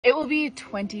It will be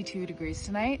 22 degrees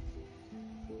tonight,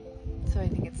 so I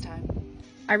think it's time.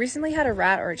 I recently had a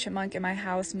rat or a chipmunk in my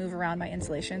house move around my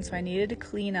insulation, so I needed to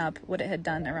clean up what it had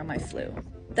done around my flue.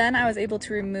 Then I was able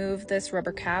to remove this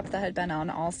rubber cap that had been on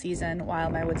all season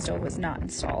while my wood stove was not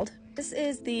installed. This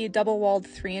is the double-walled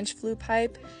 3-inch flue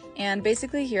pipe, and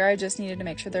basically here I just needed to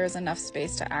make sure there was enough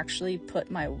space to actually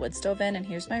put my wood stove in, and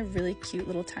here's my really cute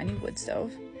little tiny wood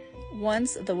stove.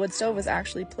 Once the wood stove was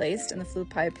actually placed and the flue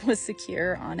pipe was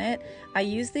secure on it, I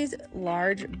used these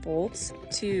large bolts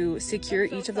to secure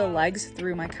each of the legs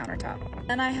through my countertop.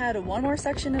 Then I had one more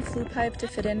section of flue pipe to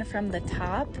fit in from the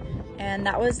top, and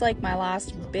that was like my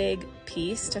last big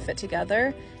piece to fit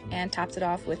together, and topped it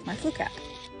off with my flue cap.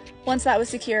 Once that was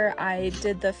secure, I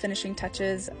did the finishing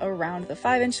touches around the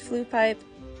 5-inch flue pipe,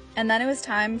 and then it was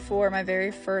time for my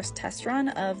very first test run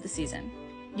of the season.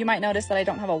 You might notice that I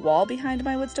don't have a wall behind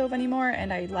my wood stove anymore,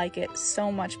 and I like it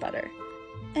so much better.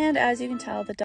 And as you can tell, the